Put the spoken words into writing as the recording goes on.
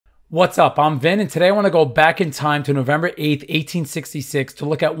What's up? I'm Vin, and today I want to go back in time to November 8th, 1866 to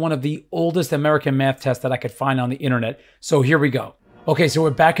look at one of the oldest American math tests that I could find on the internet. So here we go. Okay, so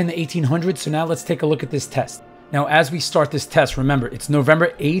we're back in the 1800s, so now let's take a look at this test. Now, as we start this test, remember, it's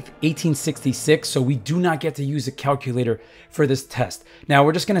November 8th, 1866, so we do not get to use a calculator for this test. Now,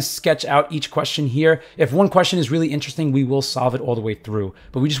 we're just going to sketch out each question here. If one question is really interesting, we will solve it all the way through,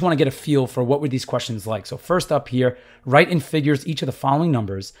 but we just want to get a feel for what were these questions like. So first up here, write in figures each of the following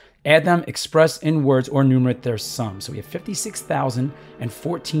numbers, add them, express in words, or enumerate their sum. So we have 56,000 and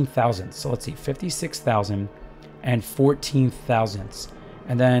 14,000. So let's see, 56,000 and 14 thousandths.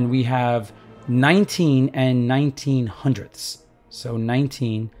 And then we have 19 and 19 hundredths. So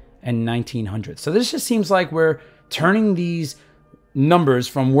 19 and 19 hundredths. So this just seems like we're turning these numbers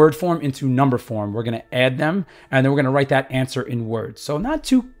from word form into number form. We're going to add them, and then we're going to write that answer in words. So not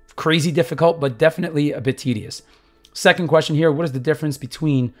too crazy difficult, but definitely a bit tedious. Second question here, what is the difference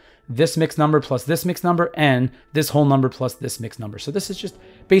between this mixed number plus this mixed number and this whole number plus this mixed number? So this is just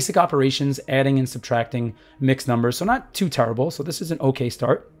basic operations, adding and subtracting mixed numbers. So not too terrible. So this is an okay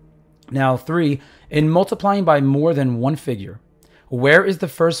start. Now 3, in multiplying by more than one figure, where is the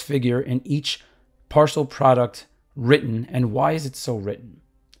first figure in each partial product written, and why is it so written?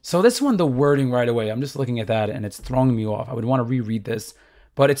 So this one, the wording right away, I'm just looking at that and it's throwing me off. I would want to reread this,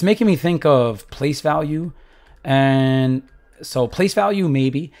 but it's making me think of place value. And so place value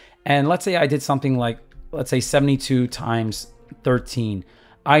maybe, and let's say I did something like, let's say 72 times 13.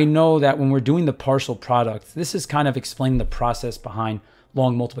 I know that when we're doing the partial product, this is kind of explaining the process behind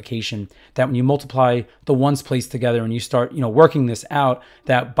long multiplication, that when you multiply the ones placed together and you start, working this out,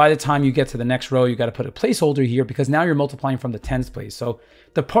 that by the time you get to the next row, you got to put a placeholder here because now you're multiplying from the tens place. So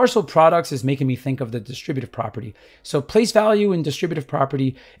the partial products is making me think of the distributive property. So place value and distributive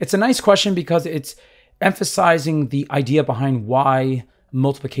property, it's a nice question because it's emphasizing the idea behind why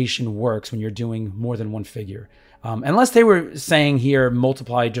multiplication works when you're doing more than one figure. Unless they were saying here,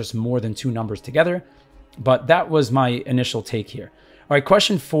 multiply just more than two numbers together. But that was my initial take here. All right,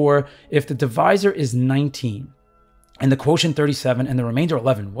 question 4, if the divisor is 19 and the quotient 37 and the remainder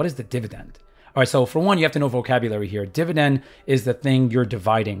 11, what is the dividend? All right, so for one, you have to know vocabulary here. Dividend is the thing you're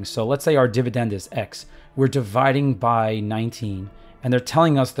dividing. So let's say our dividend is X. We're dividing by 19. And they're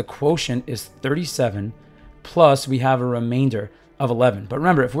telling us the quotient is 37 plus we have a remainder of 11. But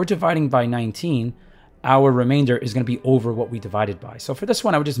remember, if we're dividing by 19, our remainder is going to be over what we divided by. So for this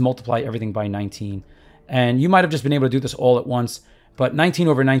one, I would just multiply everything by 19. And you might have just been able to do this all at once, but 19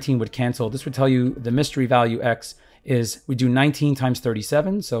 over 19 would cancel. This would tell you the mystery value X is we do 19 times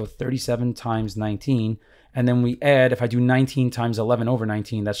 37, so 37 times 19. And then we add, if I do 19 times 11 over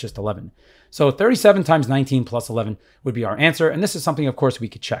 19, that's just 11. So 37 times 19 plus 11 would be our answer. And this is something, of course, we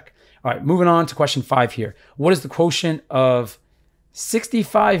could check. All right, moving on to question 5 here. What is the quotient of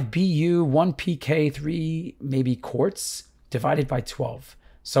 65 BU, 1 PK, 3 maybe quarts divided by 12?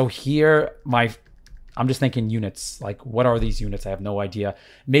 So here, I'm just thinking units. Like, what are these units? I have no idea.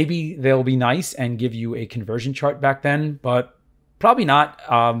 Maybe they'll be nice and give you a conversion chart back then, but probably not.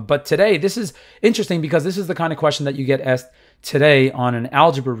 But today, this is interesting because this is the kind of question that you get asked today on an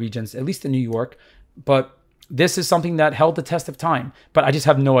algebra regents, at least in New York. But this is something that held the test of time. But I just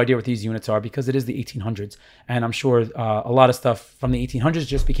have no idea what these units are because it is the 1800s. And I'm sure a lot of stuff from the 1800s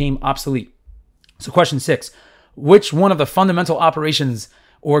just became obsolete. So question 6, which one of the fundamental operations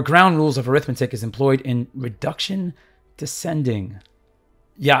or ground rules of arithmetic is employed in reduction descending?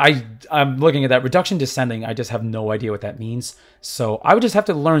 Yeah, I'm looking at that. Reduction descending, I just have no idea what that means. So I would just have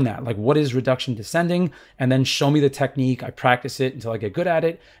to learn that. Like, what is reduction descending? And then show me the technique. I practice it until I get good at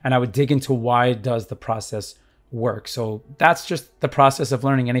it. And I would dig into why does the process work. So that's just the process of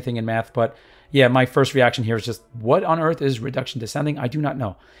learning anything in math. But yeah, my first reaction here is just, what on earth is reduction descending? I do not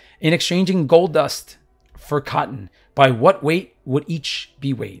know. In exchanging gold dust for cotton, by what weight would each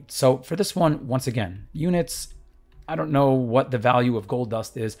be weighed? So for this one, once again, units, I don't know what the value of gold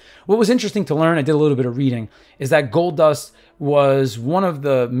dust is. What was interesting to learn, I did a little bit of reading, is that gold dust was one of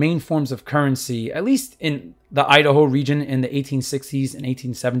the main forms of currency, at least in the Idaho region in the 1860s and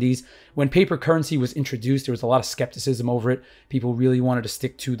 1870s. When paper currency was introduced, there was a lot of skepticism over it. People really wanted to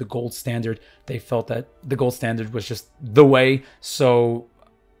stick to the gold standard. They felt that the gold standard was just the way. So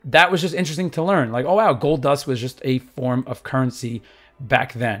that was just interesting to learn. Like, oh wow, gold dust was just a form of currency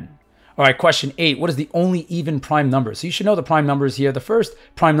back then. All right, question 8. What is the only even prime number? So you should know the prime numbers here. The first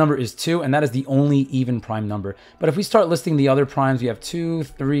prime number is 2, and that is the only even prime number. But if we start listing the other primes, we have 2,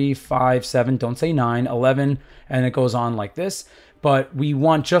 3, 5, 7, don't say 9, 11, and it goes on like this. But we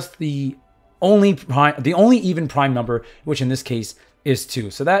want just the only even prime number, which in this case is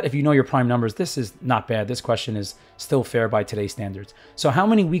 2. So that, if you know your prime numbers, this is not bad. This question is still fair by today's standards. So how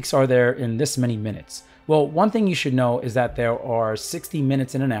many weeks are there in this many minutes? Well, one thing you should know is that there are 60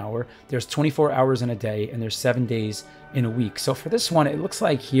 minutes in an hour, there's 24 hours in a day, and there's 7 days in a week. So for this one, it looks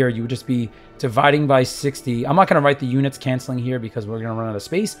like here you would just be dividing by 60. I'm not going to write the units canceling here because we're going to run out of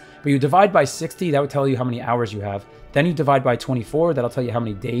space, but you divide by 60, that would tell you how many hours you have. Then you divide by 24, that'll tell you how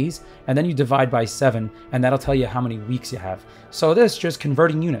many days, and then you divide by 7, and that'll tell you how many weeks you have. So this is just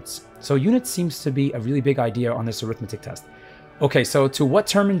converting units. So units seems to be a really big idea on this arithmetic test. Okay, so to what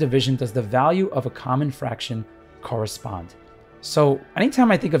term in division does the value of a common fraction correspond? So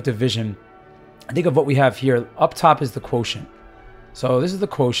anytime I think of division, I think of what we have here. Up top is the quotient. So this is the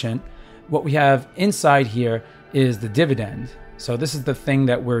quotient. What we have inside here is the dividend. So this is the thing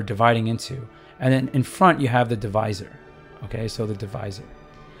that we're dividing into. And then in front, you have the divisor. Okay, so the divisor.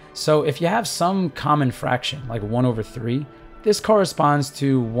 So if you have some common fraction, like 1 over 3, this corresponds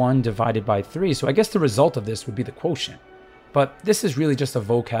to 1 divided by 3. So I guess the result of this would be the quotient. But this is really just a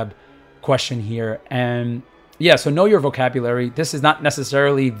vocab question here. And yeah, so know your vocabulary. This is not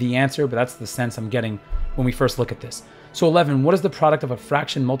necessarily the answer, but that's the sense I'm getting when we first look at this. So 11, what is the product of a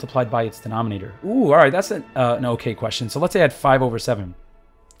fraction multiplied by its denominator? Ooh, all right, that's an okay question. So let's say I had 5 over 7.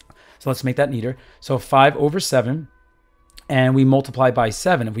 So let's make that neater. So 5 over 7, and we multiply by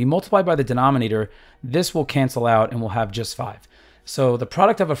 7. If we multiply by the denominator, this will cancel out and we'll have just 5. So the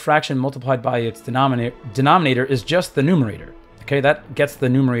product of a fraction multiplied by its denominator is just the numerator. Okay, that gets the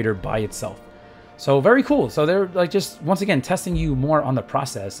numerator by itself. So very cool. So they're like just, once again, testing you more on the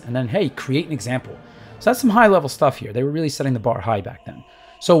process, and then, hey, create an example. So that's some high level stuff here. They were really setting the bar high back then.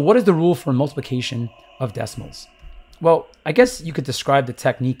 So what is the rule for multiplication of decimals? Well, I guess you could describe the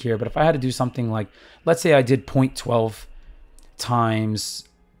technique here, but if I had to do something like, let's say I did 0.12 times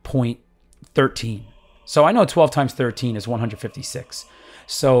 0.13. So I know 12 times 13 is 156.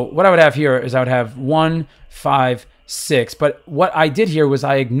 So what I would have here is I would have 1, 5, 6. But what I did here was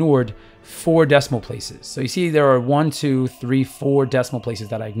I ignored 4 decimal places. So you see there are 1, 2, 3, 4 decimal places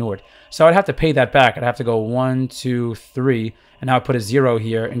that I ignored. So I'd have to pay that back. I'd have to go 1, 2, 3, and now I put a 0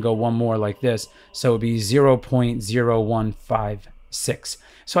 here and go one more like this. So it would be 0.0156.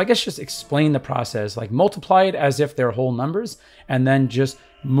 So I guess just explain the process, like multiply it as if they're whole numbers, and then just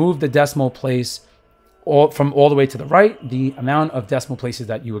move the decimal place from all the way to the right, the amount of decimal places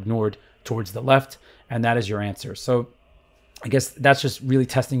that you ignored towards the left, and that is your answer. So I guess that's just really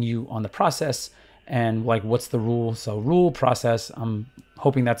testing you on the process and like what's the rule. So rule, process, I'm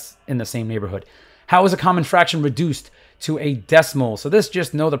hoping that's in the same neighborhood. How is a common fraction reduced to a decimal? So this,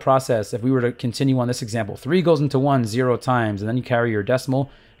 just know the process. If we were to continue on this example, 3 goes into 1 0 times, and then you carry your decimal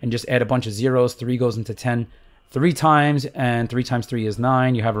and just add a bunch of zeros. 3 goes into 10 3 times, and 3 times 3 is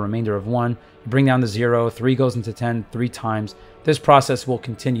 9. You have a remainder of 1. You bring down the 0. 3 goes into 10 3 times. This process will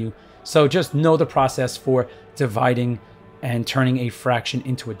continue. So just know the process for dividing and turning a fraction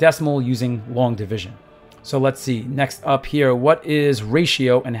into a decimal using long division. So let's see. Next up here, what is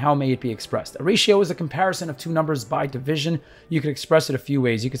ratio and how may it be expressed? A ratio is a comparison of two numbers by division. You could express it a few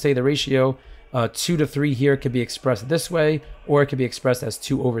ways. You could say the ratio 2 to 3 here could be expressed this way, or it could be expressed as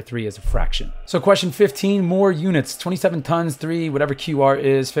 2 over 3 as a fraction. So question 15, more units. 27 tons, 3, whatever QR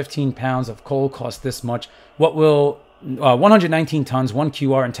is, 15 pounds of coal cost this much. What will 119 tons, 1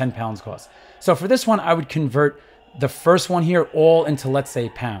 QR, and 10 pounds cost? So for this one, I would convert the first one here all into, let's say,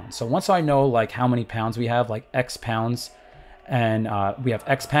 pounds. So once I know like how many pounds we have, like X pounds, and we have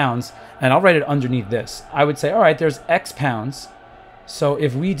X pounds, and I'll write it underneath this. I would say, all right, there's X pounds. So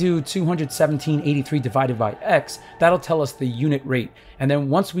if we do 217.83 divided by X, that'll tell us the unit rate. And then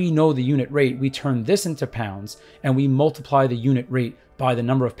once we know the unit rate, we turn this into pounds and we multiply the unit rate by the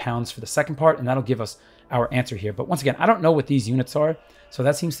number of pounds for the second part, and that'll give us our answer here. But once again, I don't know what these units are. So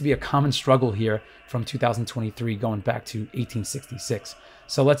that seems to be a common struggle here from 2023 going back to 1866.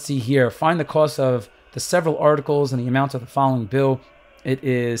 So let's see here. Find the cost of the several articles and the amount of the following bill. It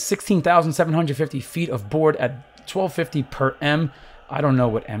is 16,750 feet of board at $12.50 per M. I don't know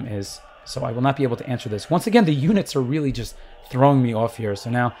what M is, so I will not be able to answer this. Once again, the units are really just throwing me off here. So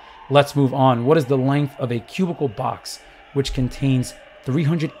now let's move on. What is the length of a cubical box which contains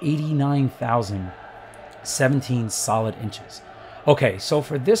 389,017 solid inches? Okay, so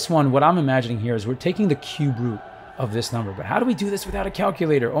for this one, what I'm imagining here is we're taking the cube root of this number. But how do we do this without a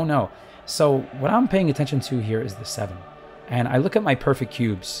calculator? Oh no. So what I'm paying attention to here is the 7. And I look at my perfect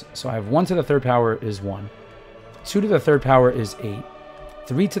cubes. So I have 1 to the third power is 1. 2 to the third power is 8.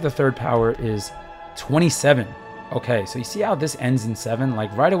 3 to the third power is 27. Okay, so you see how this ends in 7?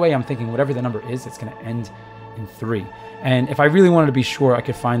 Like right away, I'm thinking whatever the number is, it's going to end in 3. And if I really wanted to be sure, I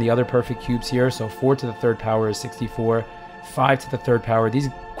could find the other perfect cubes here. So 4 to the third power is 64. 5 to the third power, these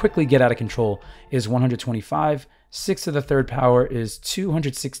quickly get out of control, is 125. 6 to the third power is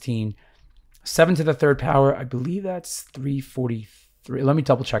 216. 7 to the third power, I believe that's 343. Let me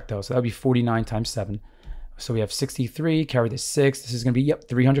double check though. So that would be 49 times 7. So we have 63, carry the 6. This is going to be, yep,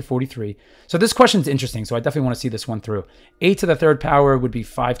 343. So this question's interesting, so I definitely want to see this one through. 8 to the third power would be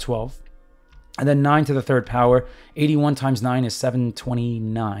 512. And then 9 to the third power, 81 times 9 is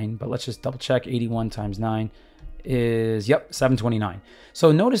 729. But let's just double check. 81 times 9 is, yep, 729.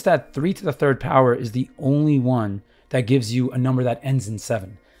 So notice that 3 to the third power is the only one that gives you a number that ends in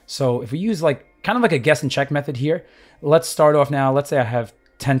 7. So if we use like kind of like a guess and check method here, let's start off now. Let's say I have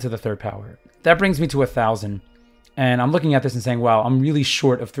 10 to the third power. That brings me to 1,000. And I'm looking at this and saying, wow, I'm really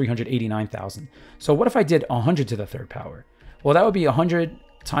short of 389,000. So what if I did 100 to the third power? Well, that would be 100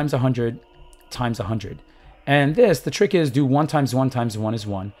 times 100 times 100. And this, the trick is do 1 times 1 times 1 is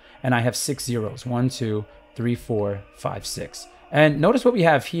 1. And I have 6 zeros. 1, 2, 3, 4, 5, 6. And notice what we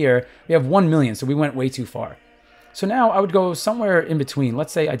have here. We have 1 million, so we went way too far. So now I would go somewhere in between.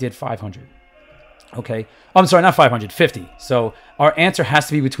 Let's say I did 500. Okay. Oh, I'm sorry, not 500, 50. So our answer has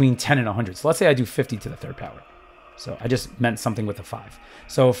to be between 10 and 100. So let's say I do 50 to the third power. So I just meant something with a 5.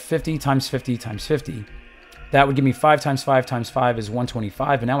 So 50 times 50 times 50. That would give me 5 times 5 times 5 is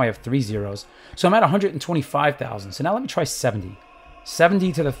 125. And now I have 3 zeros. So I'm at 125,000. So now let me try 70.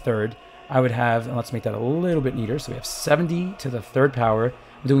 70 to the third. I would have, and let's make that a little bit neater. So we have 70 to the third power.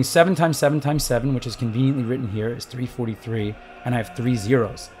 I'm doing 7 times 7 times 7, which is conveniently written here, is 343. And I have 3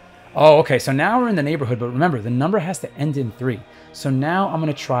 zeros. Oh, okay. So now we're in the neighborhood. But remember, the number has to end in 3. So now I'm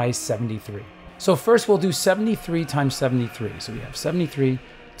going to try 73. So first we'll do 73 times 73. So we have 73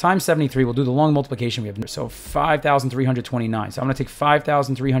 times 73. We'll do the long multiplication. We have so 5,329. So I'm going to take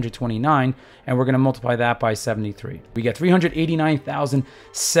 5,329 and we're going to multiply that by 73. We get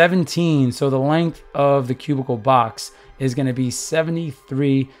 389,017. So the length of the cubicle box is going to be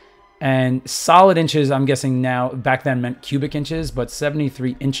 73 and solid inches. I'm guessing now, back then meant cubic inches, but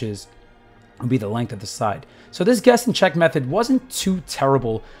 73 inches would be the length of the side. So this guess and check method wasn't too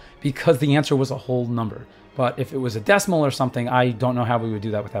terrible because the answer was a whole number. But if it was a decimal or something, I don't know how we would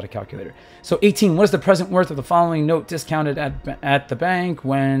do that without a calculator. So 18, what is the present worth of the following note discounted at the bank?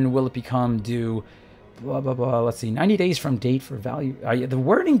 When will it become due? Blah, blah, blah. Let's see, 90 days from date for value. The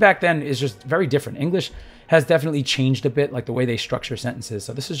wording back then is just very different. English has definitely changed a bit, like the way they structure sentences.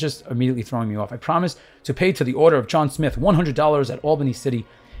 So this is just immediately throwing me off. I promise to pay to the order of John Smith $100 at Albany City.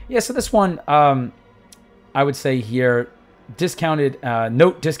 Yeah, so this one, I would say here, discounted,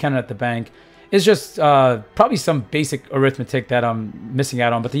 note discounted at the bank is just probably some basic arithmetic that I'm missing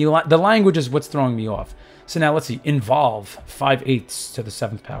out on, but the language is what's throwing me off. So now let's see, involve 5/8 to the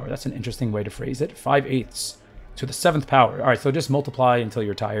 7th power. That's an interesting way to phrase it. 5/8 to the 7th power. All right, so just multiply until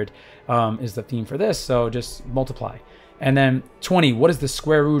you're tired is the theme for this. So just multiply. And then 20, what is the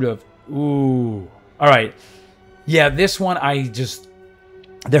square root of, ooh. All right, yeah, this one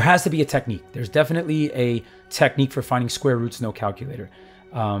there has to be a technique. There's definitely a technique for finding square roots, no calculator.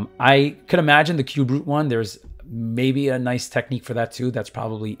 I could imagine the cube root one. There's maybe a nice technique for that too. That's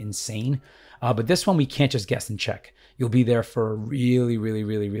probably insane. But this one, we can't just guess and check. You'll be there for a really, really,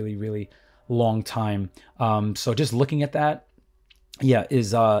 really, really, really long time. So just looking at that, yeah,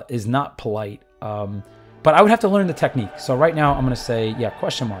 is not polite. But I would have to learn the technique. So right now I'm going to say, yeah,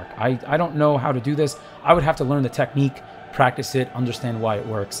 question mark. I don't know how to do this. I would have to learn the technique, practice it, understand why it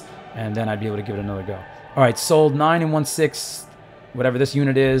works, and then I'd be able to give it another go. All right, sold 9 1/6. Whatever this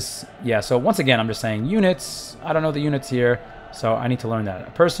unit is. Yeah, so once again, I'm just saying units. I don't know the units here, so I need to learn that.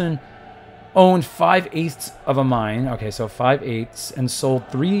 A person owned 5/8 of a mine. Okay, so 5/8 and sold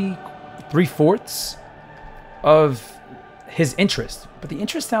 3/4 of his interest. But the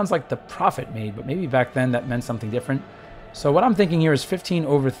interest sounds like the profit made, but maybe back then that meant something different. So what I'm thinking here is 15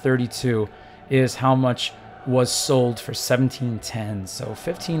 over 32 is how much was sold for 1710. So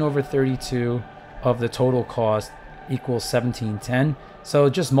 15 over 32 of the total cost equals 1710. So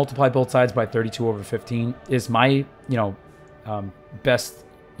just multiply both sides by 32 over 15 is my, best,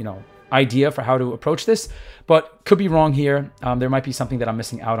 idea for how to approach this, but could be wrong here. There might be something that I'm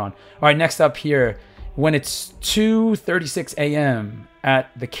missing out on. All right, next up here, when it's 2:36 a.m. at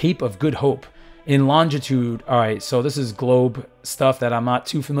the Cape of Good Hope in longitude. All right, so this is globe stuff that I'm not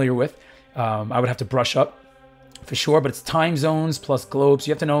too familiar with. I would have to brush up for sure, but it's time zones plus globes.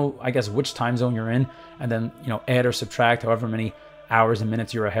 You have to know, I guess, which time zone you're in, and then, add or subtract however many hours and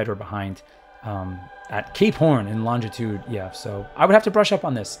minutes you're ahead or behind. At Cape Horn in longitude, yeah, so I would have to brush up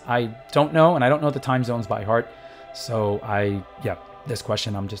on this. I don't know, and I don't know the time zones by heart, so this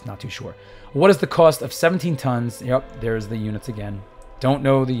question, I'm just not too sure. What is the cost of 17 tons? Yep, there's the units again. Don't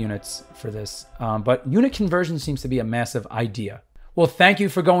know the units for this, but unit conversion seems to be a massive idea. Well, thank you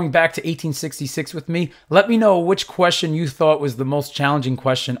for going back to 1866 with me. Let me know which question you thought was the most challenging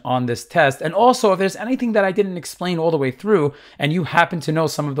question on this test. And also, if there's anything that I didn't explain all the way through and you happen to know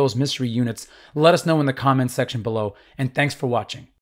some of those mystery units, let us know in the comments section below. And thanks for watching.